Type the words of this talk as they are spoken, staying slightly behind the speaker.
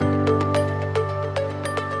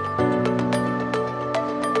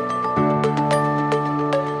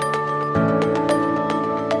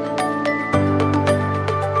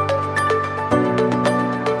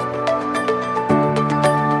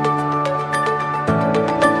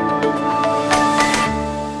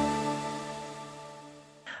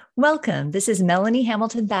Welcome. This is Melanie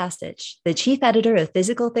Hamilton-Basich, the Chief Editor of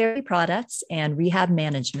Physical Therapy Products and Rehab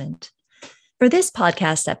Management. For this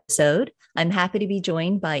podcast episode, I'm happy to be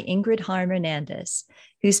joined by Ingrid Harm-Ernandes,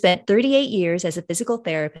 who spent 38 years as a physical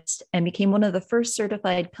therapist and became one of the first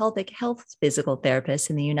certified pelvic health physical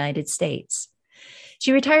therapists in the United States.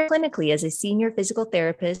 She retired clinically as a senior physical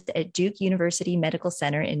therapist at Duke University Medical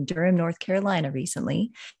Center in Durham, North Carolina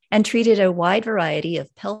recently, and treated a wide variety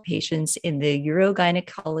of pelvic patients in the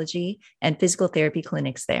urogynecology and physical therapy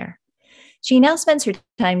clinics there. She now spends her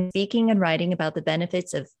time speaking and writing about the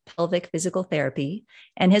benefits of pelvic physical therapy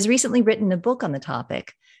and has recently written a book on the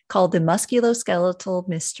topic called The Musculoskeletal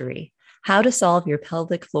Mystery: How to Solve Your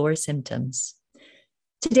Pelvic Floor Symptoms.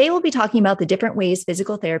 Today, we'll be talking about the different ways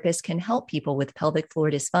physical therapists can help people with pelvic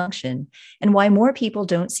floor dysfunction and why more people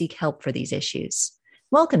don't seek help for these issues.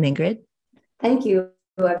 Welcome, Ingrid. Thank you.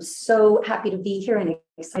 I'm so happy to be here and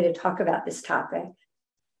excited to talk about this topic.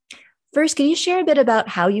 First, can you share a bit about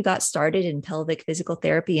how you got started in pelvic physical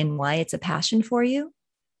therapy and why it's a passion for you?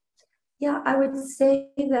 Yeah, I would say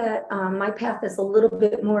that my path is a little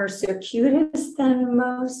bit more circuitous than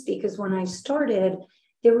most because when I started,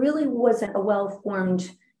 there really wasn't a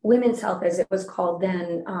well-formed women's health, as it was called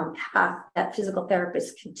then, path that physical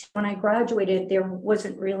therapists could. When I graduated, there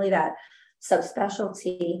wasn't really that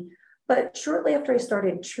subspecialty. But shortly after I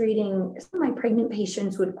started treating, some of my pregnant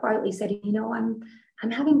patients would quietly say,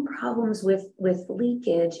 I'm having problems with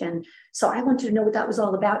leakage. And so I wanted to know what that was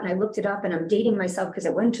all about. And I looked it up, and I'm dating myself because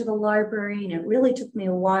I went to the library, and it really took me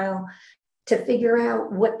a while to figure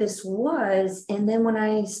out what this was. And then when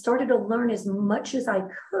I started to learn as much as I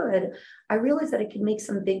could, I realized that I could make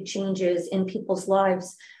some big changes in people's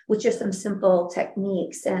lives with just some simple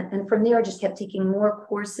techniques. And from there, I just kept taking more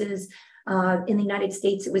courses. In the United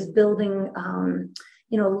States, it was building, a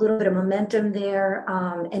little bit of momentum there.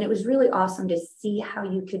 And it was really awesome to see how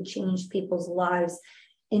you could change people's lives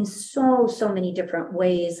in so many different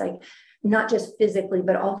ways, like not just physically,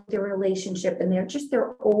 but also their relationship and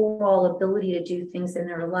their overall ability to do things in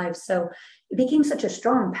their lives. So it became such a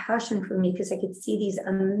strong passion for me because I could see these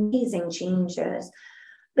amazing changes.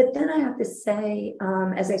 But then I have to say,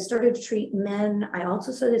 as I started to treat men, I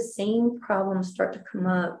also saw the same problems start to come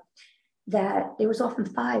up, that there was often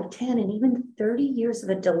 5, 10, and even 30 years of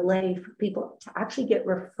a delay for people to actually get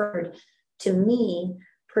referred to me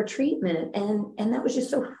for treatment. And that was just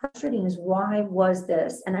so frustrating, is why was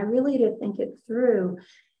this? And I really had to think it through.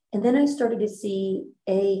 And then I started to see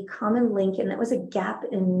a common link, and that was a gap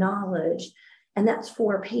in knowledge. And that's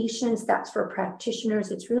for patients, that's for practitioners.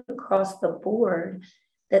 It's really across the board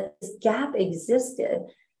that this gap existed.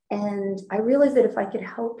 And I realized that if I could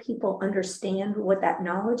help people understand what that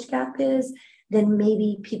knowledge gap is, then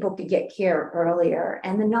maybe people could get care earlier.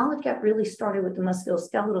 And the knowledge gap really started with the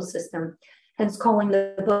musculoskeletal system, hence calling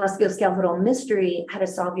the musculoskeletal mystery: How to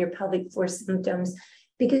Solve Your Pelvic Floor Symptoms,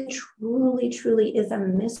 because it truly is a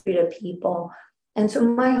mystery to people. And so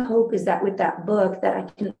my hope is that with that book, that I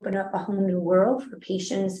can open up a whole new world for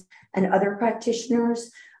patients and other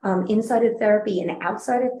practitioners inside of therapy and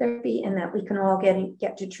outside of therapy, and that we can all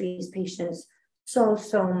get to treat these patients so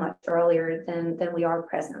much earlier than we are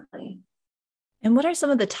presently. And what are some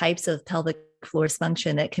of the types of pelvic floor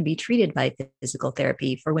dysfunction that can be treated by physical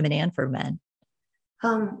therapy for women and for men?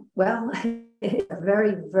 Well, it's a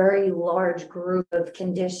very large group of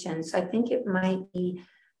conditions. I think it might be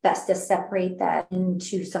best to separate that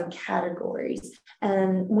into some categories.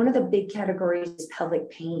 And one of the big categories is pelvic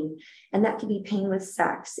pain. And that could be pain with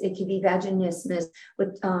sex. It could be vaginismus,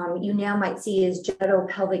 what you now might see as genital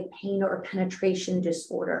pelvic pain or penetration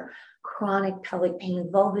disorder, chronic pelvic pain,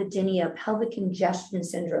 vulvodynia, pelvic congestion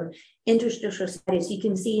syndrome, interstitial cystitis. You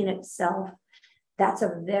can see in itself, that's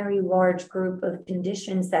a very large group of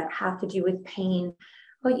conditions that have to do with pain.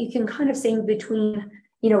 Well, you can kind of say between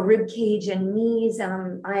rib cage and knees.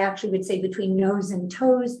 I actually would say between nose and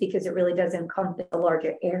toes, because it really does encompass a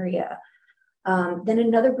larger area. Then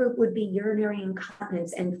another group would be urinary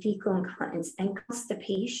incontinence and fecal incontinence and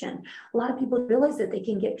constipation. A lot of people realize that they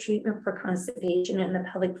can get treatment for constipation, and the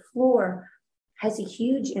pelvic floor has a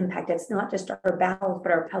huge impact. It's not just our bowels,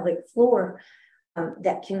 but our pelvic floor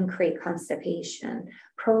that can create constipation.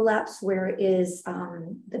 Prolapse, where is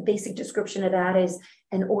the basic description of that is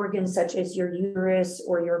an organ such as your uterus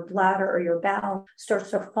or your bladder or your bowel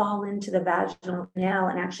starts to fall into the vaginal canal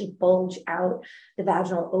and actually bulge out the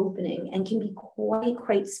vaginal opening, and can be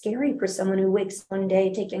quite scary for someone who wakes one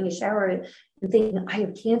day taking a shower and thinking, I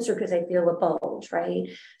have cancer because I feel a bulge, right?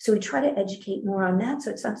 So we try to educate more on that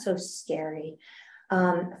so it's not so scary.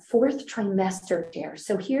 Fourth trimester care.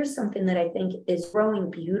 So here's something that I think is growing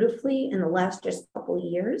beautifully in the last just couple of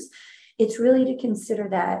years, it's really to consider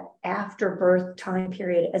that after birth time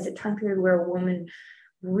period as a time period where a woman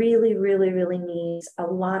really, really, really needs a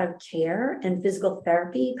lot of care, and physical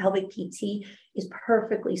therapy, pelvic PT, is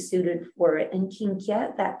perfectly suited for it and can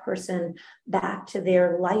get that person back to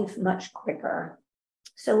their life much quicker.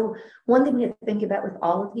 So one thing to think about with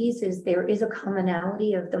all of these is there is a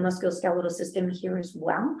commonality of the musculoskeletal system here as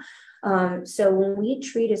well. So when we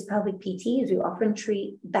treat as pelvic PTs, we often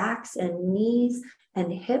treat backs and knees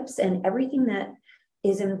and hips and everything that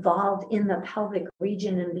is involved in the pelvic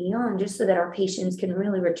region and beyond, just so that our patients can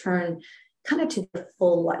really return kind of to their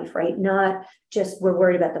full life, right? Not just we're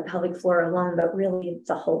worried about the pelvic floor alone, but really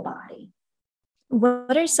the whole body.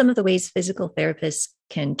 What are some of the ways physical therapists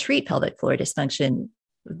can treat pelvic floor dysfunction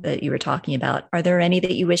that you were talking about? Are there any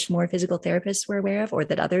that you wish more physical therapists were aware of or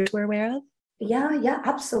that others were aware of? Yeah,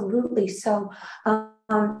 absolutely. So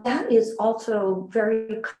that is also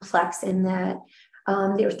very complex in that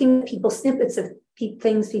there are things people, snippets of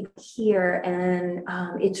things people hear, and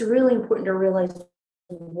it's really important to realize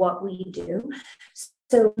what we do.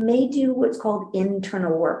 So we may do what's called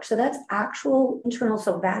internal work. So that's actual internal,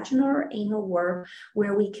 so vaginal or anal work,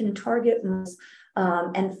 where we can target muscles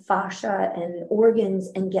and fascia and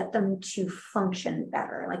organs and get them to function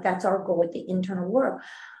better. Like that's our goal with the internal work.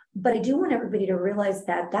 But I do want everybody to realize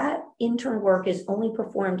that that internal work is only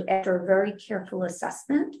performed after a very careful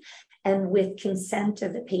assessment and with consent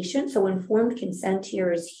of the patient. So informed consent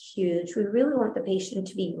here is huge. We really want the patient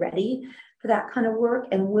to be ready for that kind of work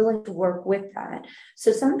and willing to work with that.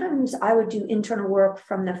 So sometimes I would do internal work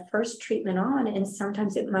from the first treatment on, and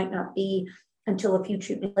sometimes it might not be until a few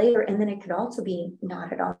treatments later. And then it could also be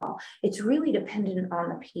not at all. It's really dependent on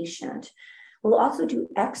the patient. We'll also do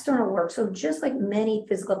external work. So just like many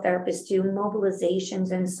physical therapists do,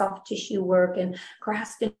 mobilizations and soft tissue work and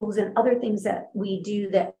grasping tools and other things that we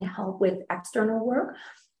do that help with external work,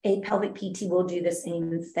 a pelvic PT will do the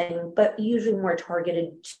same thing, but usually more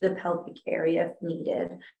targeted to the pelvic area if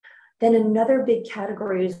needed. Then another big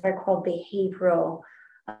category is what I call behavioral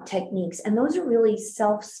techniques. And those are really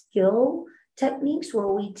self-skill techniques where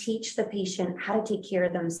we teach the patient how to take care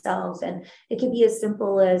of themselves. And it can be as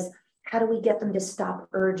simple as, how do we get them to stop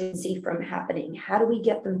urgency from happening? How do we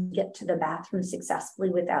get them to get to the bathroom successfully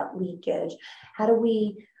without leakage? How do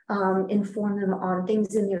we inform them on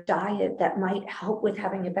things in their diet that might help with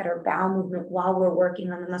having a better bowel movement while we're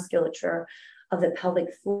working on the musculature of the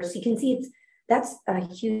pelvic floor? So you can see that's a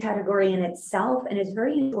huge category in itself, and it's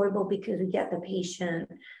very enjoyable because we get the patient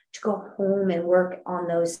to go home and work on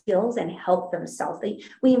those skills and help themselves.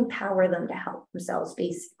 We empower them to help themselves,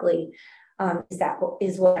 basically.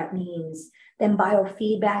 Is what that means. Then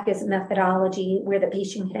biofeedback is a methodology where the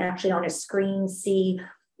patient can actually on a screen see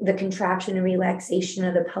the contraction and relaxation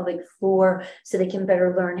of the pelvic floor so they can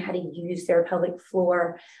better learn how to use their pelvic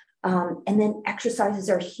floor. And then exercises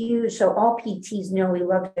are huge. So all PTs know we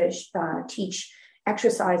love to teach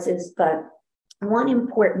exercises, but one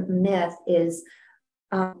important myth is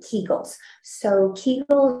Kegels. So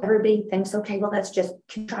Kegels, everybody thinks, okay, well, that's just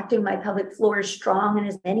contracting my pelvic floor strong and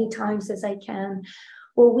as many times as I can.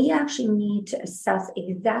 Well, we actually need to assess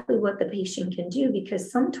exactly what the patient can do,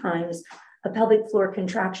 because sometimes a pelvic floor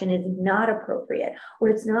contraction is not appropriate, or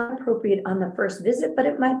it's not appropriate on the first visit, but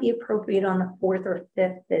it might be appropriate on the fourth or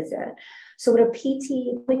fifth visit. So what a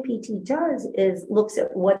PT does is looks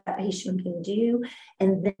at what that patient can do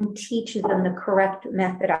and then teaches them the correct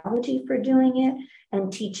methodology for doing it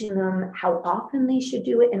and teaching them how often they should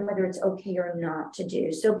do it and whether it's okay or not to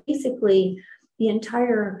do. So basically, the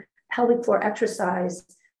entire pelvic floor exercise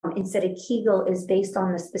instead of Kegel is based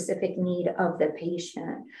on the specific need of the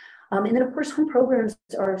patient. And then, of course, home programs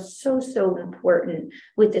are so important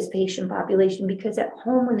with this patient population, because at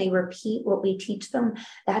home, when they repeat what we teach them,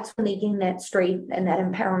 that's when they gain that strength and that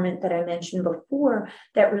empowerment that I mentioned before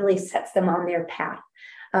that really sets them on their path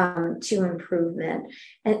to improvement.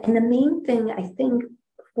 And the main thing, I think,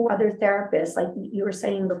 for other therapists, like you were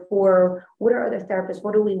saying before, what are other therapists?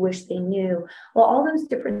 What do we wish they knew? Well, all those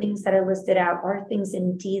different things that I listed out are things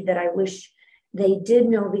indeed that I wish they did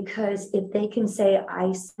know, because if they can say,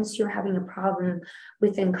 I sense you're having a problem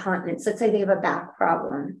with incontinence, let's say they have a back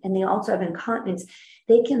problem and they also have incontinence,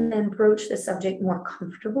 they can then broach the subject more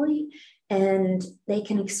comfortably, and they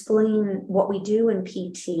can explain what we do in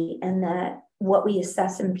PT and that what we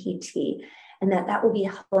assess in PT, and that will be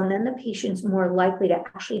helpful. And then the patient's more likely to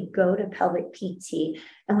actually go to pelvic PT,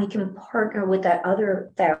 and we can partner with that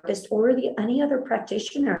other therapist or any other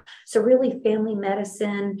practitioner. So really family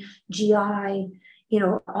medicine, GI,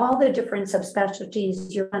 all the different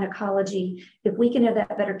subspecialties, urogynecology. If we can have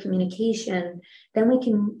that better communication, then we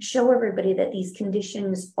can show everybody that these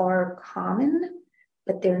conditions are common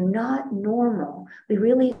but they're not normal. We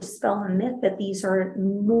really dispel a myth that these are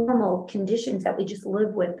normal conditions that we just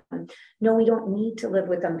live with them. No, we don't need to live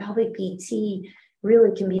with them. Pelvic PT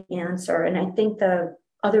really can be the answer. And I think the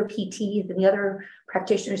other PTs and the other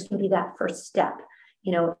practitioners can be that first step,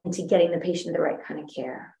 into getting the patient the right kind of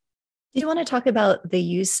care. Do you want to talk about the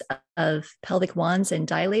use of pelvic wands and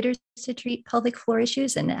dilators to treat pelvic floor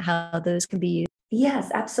issues and how those can be used?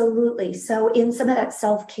 Yes, absolutely. So in some of that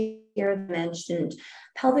self-care mentioned,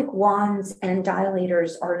 pelvic wands and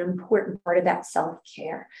dilators are an important part of that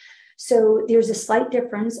self-care. So there's a slight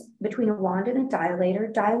difference between a wand and a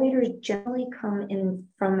dilator. Dilators generally come in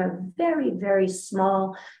from a very, very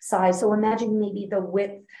small size. So imagine maybe the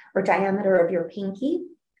width or diameter of your pinky.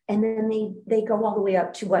 And then they go all the way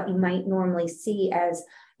up to what you might normally see as,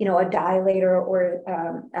 a dilator or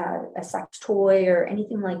a sex toy or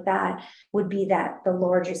anything like that would be the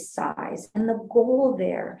largest size. And the goal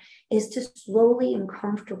there is to slowly and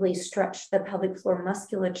comfortably stretch the pelvic floor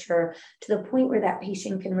musculature to the point where that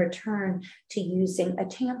patient can return to using a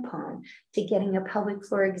tampon, to getting a pelvic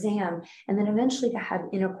floor exam, and then eventually to have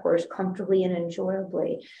intercourse comfortably and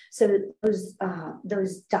enjoyably. So those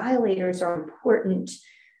dilators are important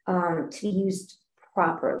to be used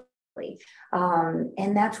properly.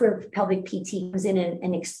 And that's where pelvic PT comes in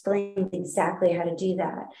and explains exactly how to do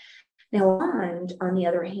that. Now, a wand, on the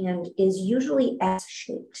other hand, is usually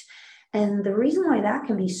S-shaped. And the reason why that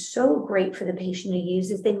can be so great for the patient to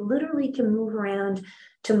use is they literally can move around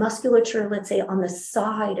to musculature, let's say, on the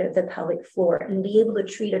side of the pelvic floor and be able to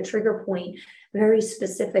treat a trigger point very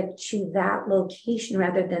specific to that location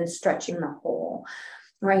rather than stretching the whole,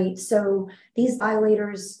 right? So these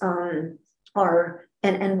dilators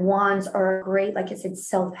and wands are a great, like I said,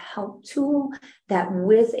 self-help tool that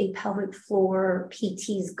with a pelvic floor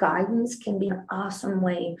PT's guidance can be an awesome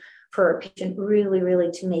way for a patient really, really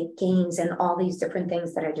to make gains in all these different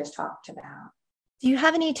things that I just talked about. Do you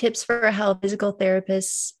have any tips for how physical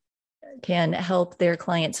therapists can help their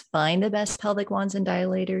clients find the best pelvic wands and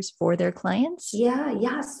dilators for their clients?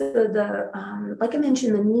 Yeah. So like I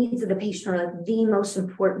mentioned, the needs of the patient are like the most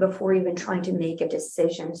important before even trying to make a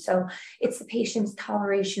decision. So it's the patient's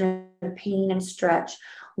toleration of pain and stretch,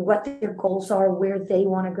 what their goals are, where they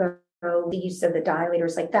want to go, the use of the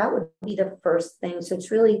dilators, like that would be the first thing. So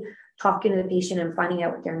it's really talking to the patient and finding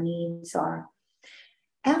out what their needs are.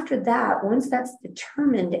 After that, once that's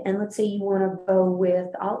determined, and let's say you want to go with,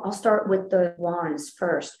 I'll start with the wands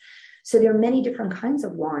first. So there are many different kinds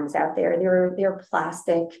of wands out there. They're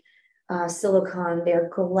plastic, silicone, they're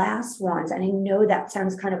glass wands. And I know that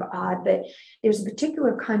sounds kind of odd, but there's a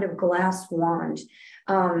particular kind of glass wand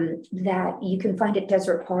that you can find at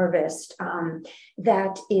Desert Harvest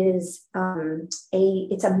that is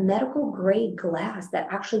it's a medical grade glass that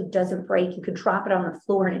actually doesn't break. You could drop it on the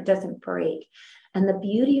floor and it doesn't break. And the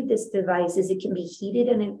beauty of this device is it can be heated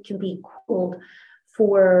and it can be cooled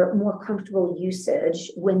for more comfortable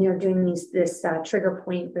usage when they're doing this trigger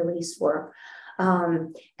point release work.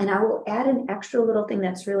 And I will add an extra little thing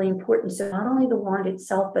that's really important. So not only the wand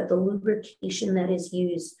itself, but the lubrication that is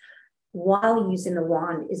used while using the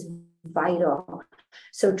wand is vital.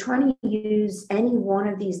 So trying to use any one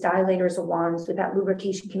of these dilators or wands without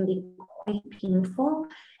lubrication can be quite painful,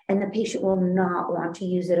 and the patient will not want to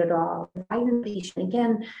use it at all. The patient,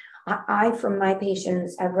 again, I from my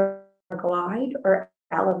patients, ever glide or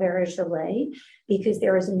aloe vera gelée because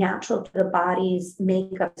they're as natural to the body's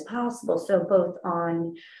makeup as possible. So both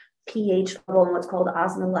on pH level and what's called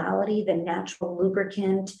osmolality, the natural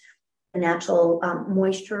lubricant, the natural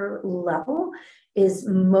moisture level is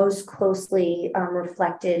most closely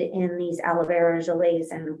reflected in these aloe vera gelées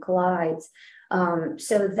and glides.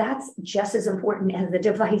 So that's just as important as the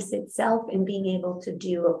device itself and being able to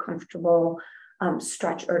do a comfortable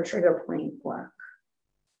stretch or trigger point work.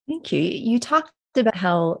 Thank you. You talked about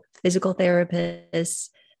how physical therapists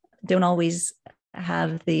don't always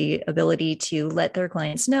have the ability to let their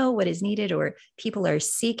clients know what is needed, or people are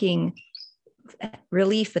seeking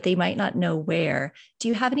relief, but they might not know where. Do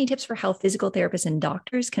you have any tips for how physical therapists and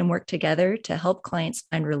doctors can work together to help clients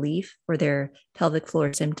find relief for their pelvic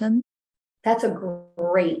floor symptoms? That's a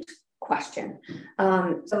great question.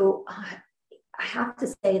 So I have to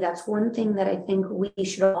say that's one thing that I think we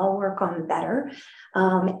should all work on better.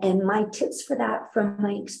 And my tips for that from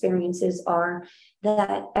my experiences are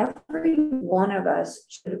that every one of us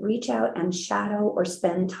should reach out and shadow or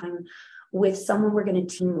spend time with someone we're going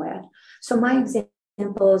to team with. So my example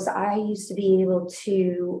examples, I used to be able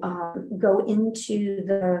to go into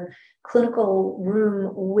the clinical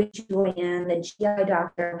room with Joanne, the GI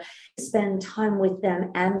doctor, spend time with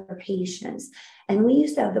them and their patients. And we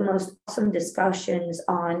used to have the most awesome discussions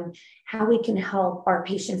on how we can help our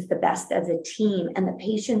patients the best as a team. And the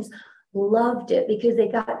patients loved it because they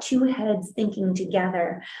got two heads thinking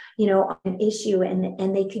together, on an issue,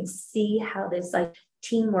 and they could see how this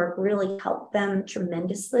teamwork really helped them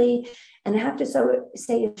tremendously. And I have to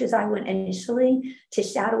say, as I went initially to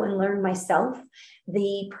shadow and learn myself,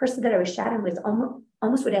 the person that I was shadowing was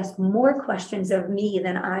almost would ask more questions of me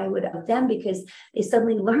than I would of them, because they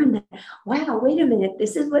suddenly learned that, wow, wait a minute,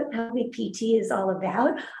 this is what pelvic PT is all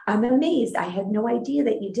about. I'm amazed. I had no idea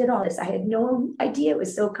that you did all this. I had no idea it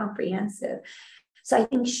was so comprehensive. So I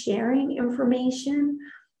think sharing information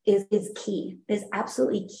is key, is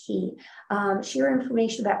absolutely key. Share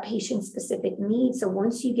information about patient-specific needs. So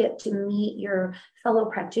once you get to meet your fellow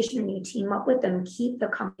practitioner and you team up with them, keep the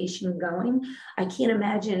conversation going. I can't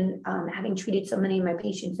imagine having treated so many of my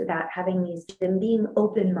patients without having these, and being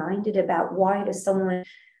open-minded about why does someone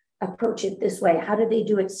approach it this way? How do they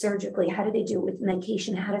do it surgically? How do they do it with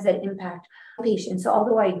medication? How does that impact patients? So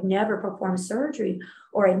although I'd never performed surgery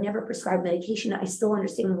or I'd never prescribed medication, I still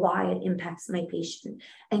understand why it impacts my patient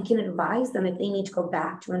and can advise them if they need to go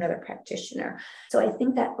back to another practitioner. So I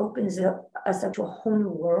think that opens us up to a whole new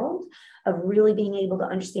world of really being able to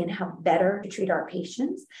understand how better to treat our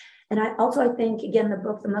patients. And I think, again, the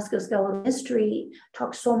book, The Musculoskeletal Mystery,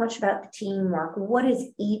 talks so much about the teamwork. What is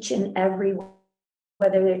each and every,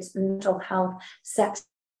 whether it's mental health, sex,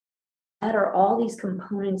 or all these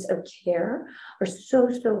components of care are so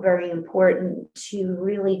very important to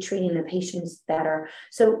really treating the patients better.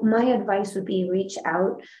 So my advice would be reach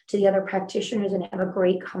out to the other practitioners and have a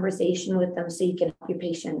great conversation with them so you can help your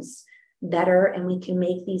patients better, and we can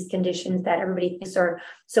make these conditions that everybody thinks are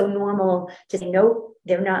so normal to say, nope,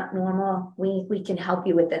 they're not normal. We can help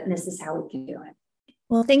you with it, and this is how we can do it.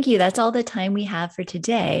 Well, thank you. That's all the time we have for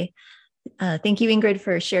today. Thank you, Ingrid,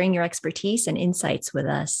 for sharing your expertise and insights with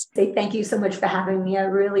us. Thank you so much for having me. I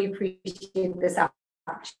really appreciate this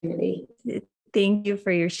opportunity. Thank you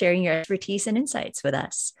for sharing your expertise and insights with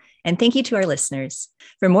us. And thank you to our listeners.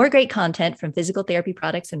 For more great content from physical therapy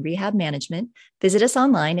products and rehab management, visit us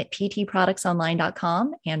online at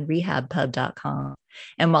ptproductsonline.com and rehabpub.com.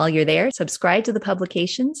 And while you're there, subscribe to the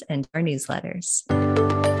publications and our newsletters.